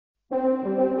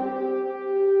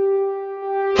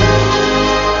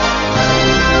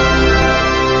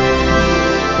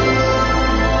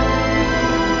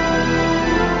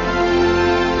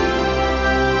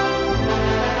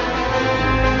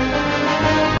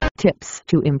Tips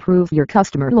to improve your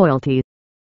customer loyalty.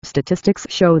 Statistics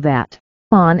show that,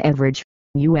 on average,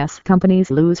 U.S. companies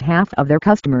lose half of their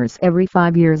customers every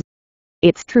 5 years.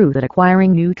 It's true that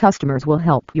acquiring new customers will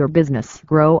help your business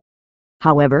grow.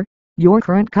 However, your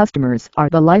current customers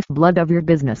are the lifeblood of your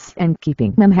business, and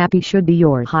keeping them happy should be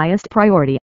your highest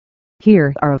priority.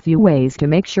 Here are a few ways to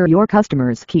make sure your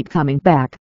customers keep coming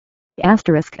back.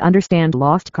 Understand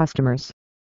lost customers.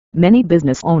 Many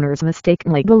business owners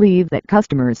mistakenly believe that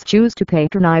customers choose to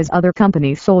patronize other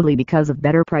companies solely because of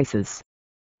better prices.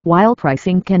 While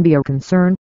pricing can be a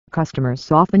concern,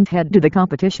 customers often head to the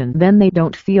competition when they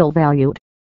don't feel valued.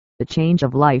 The change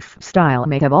of lifestyle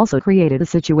may have also created a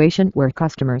situation where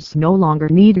customers no longer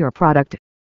need your product.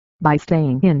 By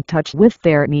staying in touch with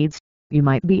their needs, you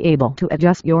might be able to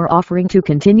adjust your offering to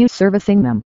continue servicing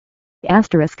them.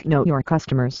 Know your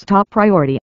customer's top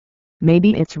priority.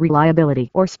 Maybe it's reliability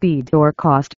or speed or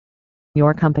cost.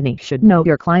 Your company should know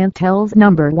your clientele's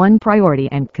number one priority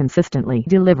and consistently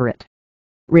deliver it.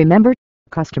 Remember,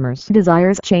 customers'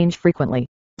 desires change frequently,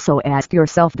 so ask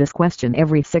yourself this question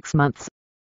every 6 months.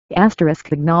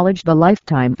 Acknowledge the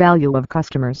lifetime value of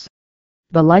customers.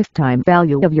 The lifetime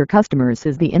value of your customers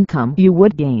is the income you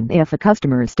would gain if a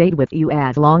customer stayed with you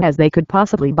as long as they could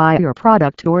possibly buy your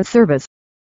product or service.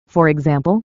 For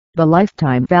example, the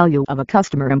lifetime value of a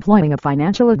customer employing a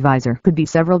financial advisor could be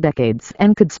several decades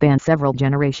and could span several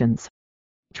generations.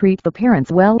 Treat the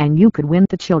parents well and you could win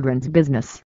the children's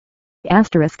business.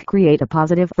 Create a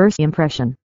positive first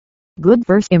impression. Good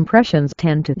first impressions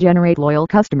tend to generate loyal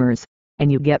customers, and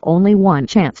you get only one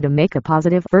chance to make a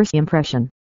positive first impression.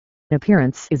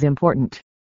 Appearance is important.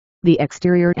 The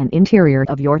exterior and interior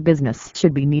of your business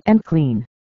should be neat and clean.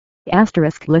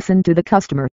 Listen to the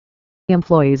customer.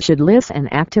 Employees should listen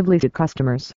actively to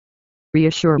customers.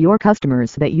 Reassure your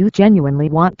customers that you genuinely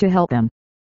want to help them.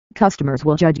 Customers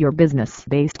will judge your business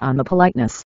based on the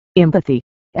politeness, empathy,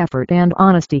 effort and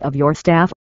honesty of your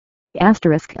staff.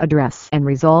 Address and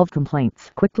resolve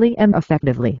complaints quickly and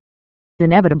effectively.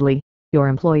 Inevitably, your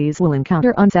employees will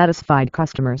encounter unsatisfied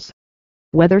customers.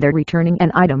 Whether they're returning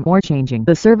an item or changing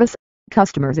the service,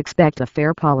 customers expect a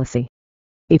fair policy.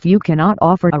 If you cannot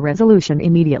offer a resolution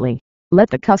immediately, let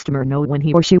the customer know when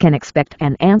he or she can expect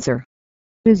an answer.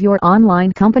 Is your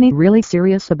online company really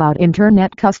serious about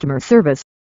internet customer service?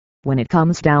 When it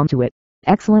comes down to it,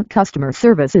 excellent customer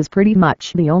service is pretty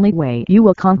much the only way you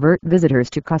will convert visitors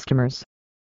to customers.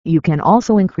 You can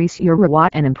also increase your ROI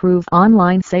and improve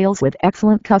online sales with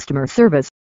excellent customer service.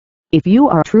 If you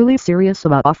are truly serious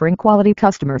about offering quality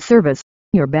customer service,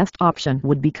 your best option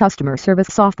would be customer service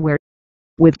software.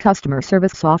 With customer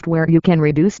service software you can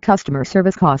reduce customer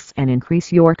service costs and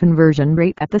increase your conversion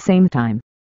rate at the same time.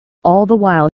 All the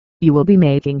while, you will be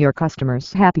making your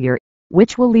customers happier,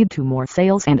 which will lead to more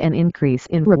sales and an increase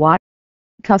in ROI.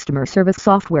 Customer service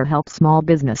software helps small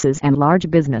businesses and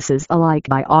large businesses alike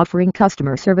by offering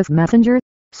Customer Service Messenger,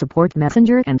 Support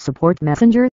Messenger and Support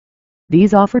Messenger.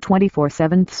 These offer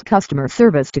 24/7 customer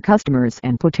service to customers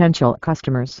and potential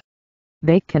customers.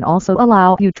 They can also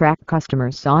allow you to track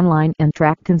customers online and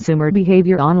track consumer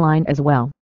behavior online as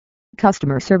well.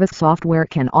 Customer service software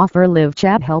can offer live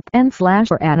chat help and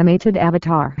or animated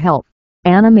avatar help,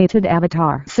 animated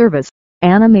avatar service,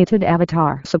 animated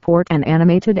avatar support and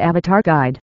animated avatar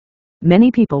guide.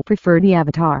 Many people prefer the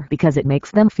avatar because it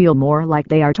makes them feel more like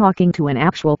they are talking to an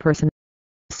actual person.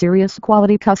 Serious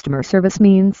quality customer service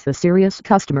means a serious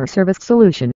customer service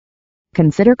solution.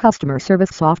 Consider customer service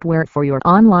software for your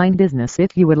online business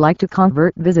if you would like to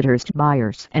convert visitors to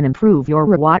buyers and improve your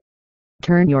ROI.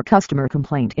 Turn your customer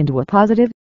complaint into a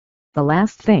positive. The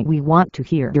last thing we want to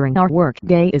hear during our work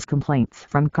day is complaints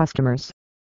from customers.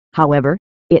 However,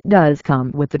 it does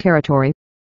come with the territory.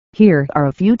 Here are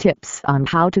a few tips on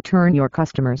how to turn your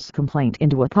customer's complaint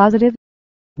into a positive.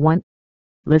 1.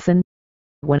 Listen.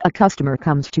 When a customer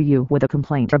comes to you with a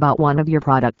complaint about one of your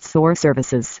products or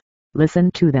services,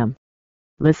 listen to them.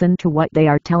 Listen to what they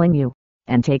are telling you,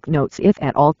 and take notes if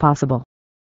at all possible.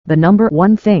 The number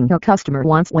one thing a customer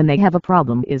wants when they have a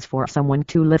problem is for someone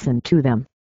to listen to them.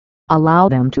 Allow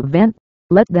them to vent,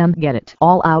 let them get it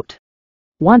all out.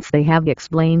 Once they have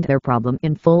explained their problem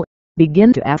in full,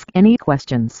 begin to ask any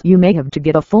questions you may have to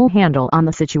get a full handle on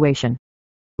the situation.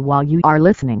 While you are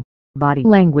listening, body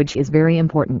language is very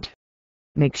important.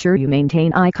 Make sure you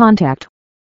maintain eye contact.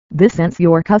 This sends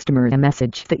your customer a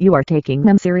message that you are taking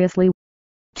them seriously.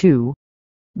 2.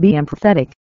 Be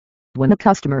empathetic. When the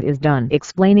customer is done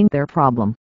explaining their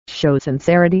problem, show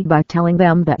sincerity by telling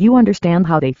them that you understand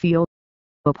how they feel.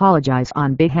 Apologize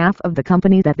on behalf of the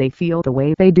company that they feel the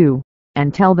way they do,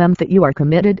 and tell them that you are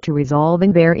committed to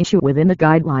resolving their issue within the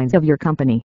guidelines of your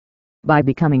company. By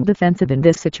becoming defensive in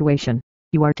this situation,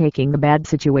 you are taking the bad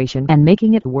situation and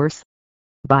making it worse.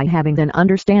 By having an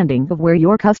understanding of where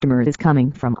your customer is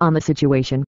coming from on the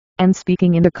situation, and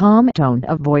speaking in a calm tone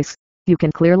of voice, you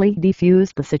can clearly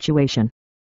defuse the situation.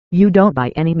 You don't by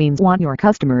any means want your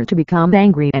customer to become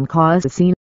angry and cause a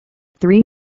scene. 3.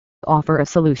 Offer a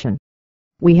solution.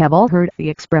 We have all heard the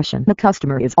expression "the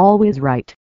customer is always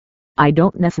right." I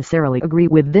don't necessarily agree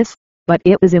with this, but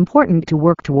it is important to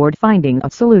work toward finding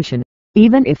a solution,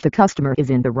 even if the customer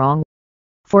is in the wrong.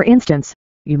 For instance,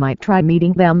 you might try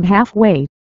meeting them halfway.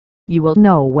 You will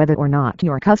know whether or not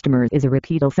your customer is a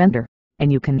repeat offender,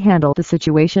 and you can handle the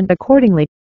situation accordingly.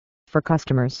 For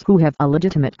customers who have a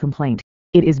legitimate complaint,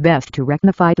 it is best to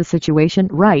rectify the situation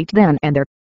right then and there.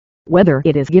 Whether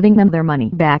it is giving them their money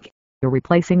back, or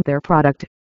replacing their product.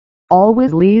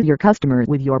 Always leave your customer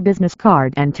with your business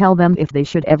card and tell them if they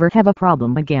should ever have a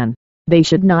problem again, they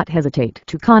should not hesitate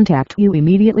to contact you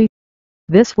immediately.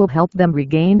 This will help them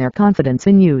regain their confidence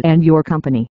in you and your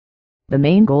company. The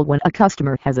main goal when a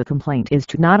customer has a complaint is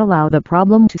to not allow the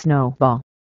problem to snowball.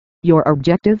 Your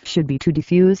objective should be to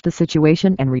defuse the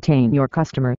situation and retain your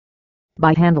customer.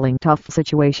 By handling tough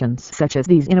situations such as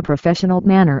these in a professional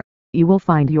manner, you will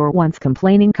find your once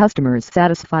complaining customers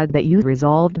satisfied that you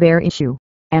resolved their issue,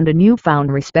 and a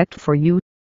newfound respect for you.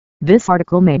 This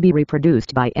article may be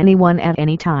reproduced by anyone at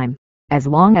any time, as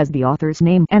long as the author's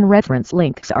name and reference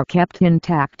links are kept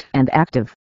intact and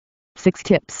active. 6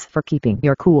 tips for keeping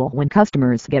your cool when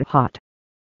customers get hot.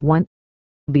 1.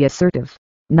 Be assertive,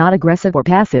 not aggressive or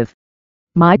passive.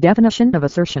 My definition of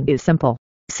assertion is simple.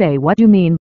 Say what you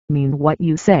mean what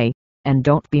you say, and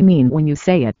don't be mean when you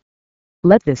say it.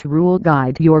 Let this rule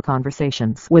guide your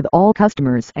conversations with all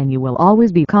customers and you will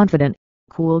always be confident,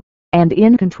 cool, and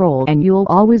in control, and you'll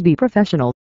always be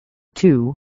professional.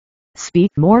 2.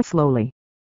 Speak more slowly.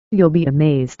 You'll be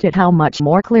amazed at how much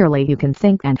more clearly you can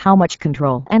think and how much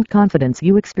control and confidence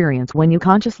you experience when you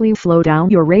consciously slow down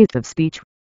your rate of speech.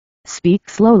 Speak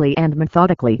slowly and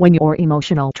methodically when your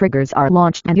emotional triggers are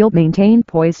launched, and you'll maintain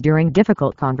poise during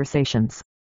difficult conversations.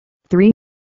 3.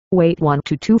 Wait 1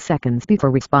 to 2 seconds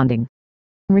before responding.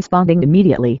 Responding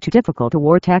immediately to difficult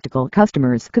or tactical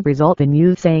customers could result in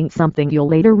you saying something you'll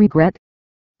later regret.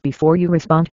 Before you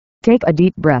respond, take a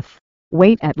deep breath,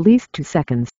 wait at least 2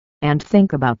 seconds, and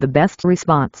think about the best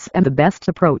response and the best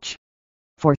approach.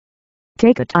 4.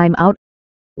 Take a time out.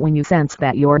 When you sense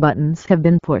that your buttons have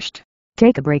been pushed,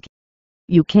 take a break.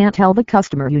 You can't tell the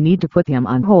customer you need to put him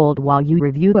on hold while you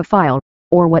review a file,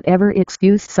 or whatever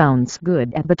excuse sounds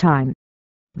good at the time.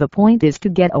 The point is to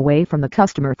get away from the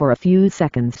customer for a few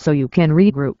seconds so you can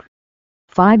regroup.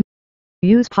 5.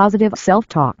 Use positive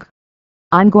self-talk.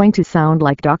 I'm going to sound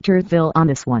like Dr. Phil on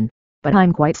this one, but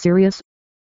I'm quite serious.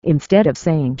 Instead of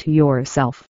saying to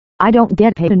yourself, I don't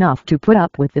get paid enough to put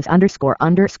up with this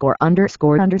 ______,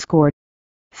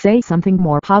 say something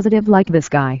more positive like this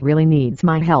guy really needs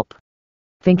my help.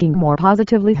 Thinking more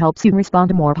positively helps you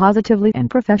respond more positively and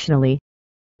professionally.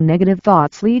 Negative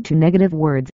thoughts lead to negative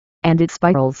words, and it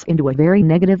spirals into a very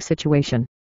negative situation.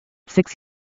 6.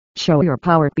 Show your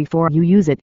power before you use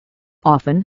it.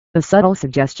 Often, the subtle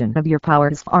suggestion of your power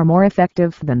is far more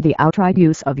effective than the outright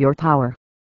use of your power.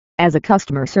 As a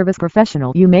customer service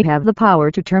professional, you may have the power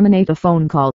to terminate a phone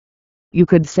call. You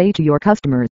could say to your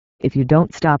customers, if you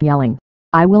don't stop yelling,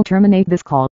 I will terminate this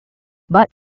call. But,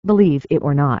 believe it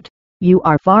or not, you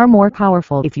are far more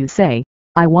powerful if you say,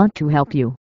 I want to help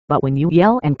you, but when you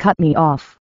yell and cut me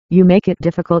off, you make it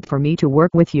difficult for me to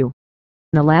work with you.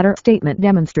 The latter statement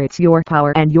demonstrates your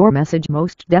power and your message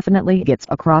most definitely gets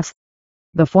across.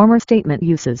 The former statement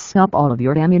uses up all of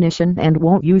your ammunition and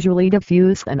won't usually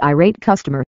diffuse an irate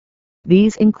customer.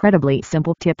 These incredibly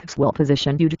simple tips will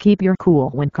position you to keep your cool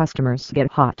when customers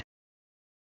get hot.